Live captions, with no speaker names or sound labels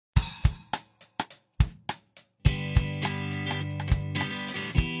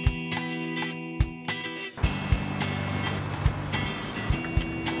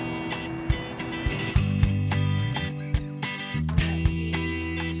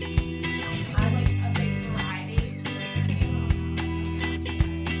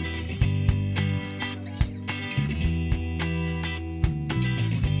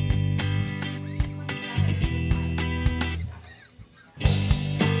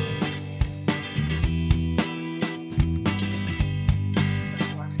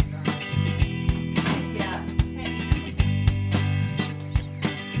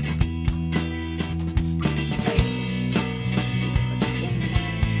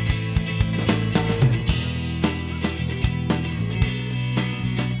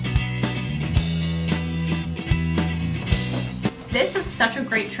such a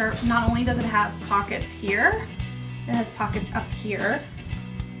great shirt. Not only does it have pockets here, it has pockets up here.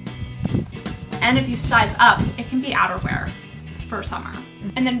 And if you size up, it can be outerwear for summer.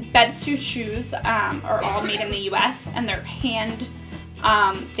 And then Bedstu shoes are all made in the US, and they're hand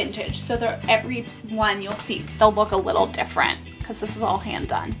vintage. So every one you'll see, they'll look a little different because this is all hand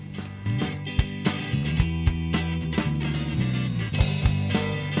done.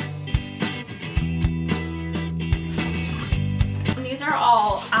 And these are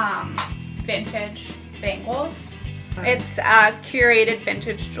all vintage bangles. It's curated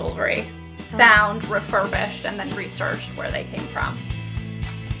vintage jewelry, found, refurbished, and then researched where they came from.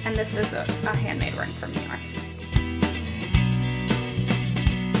 And this is a handmade ring from New York.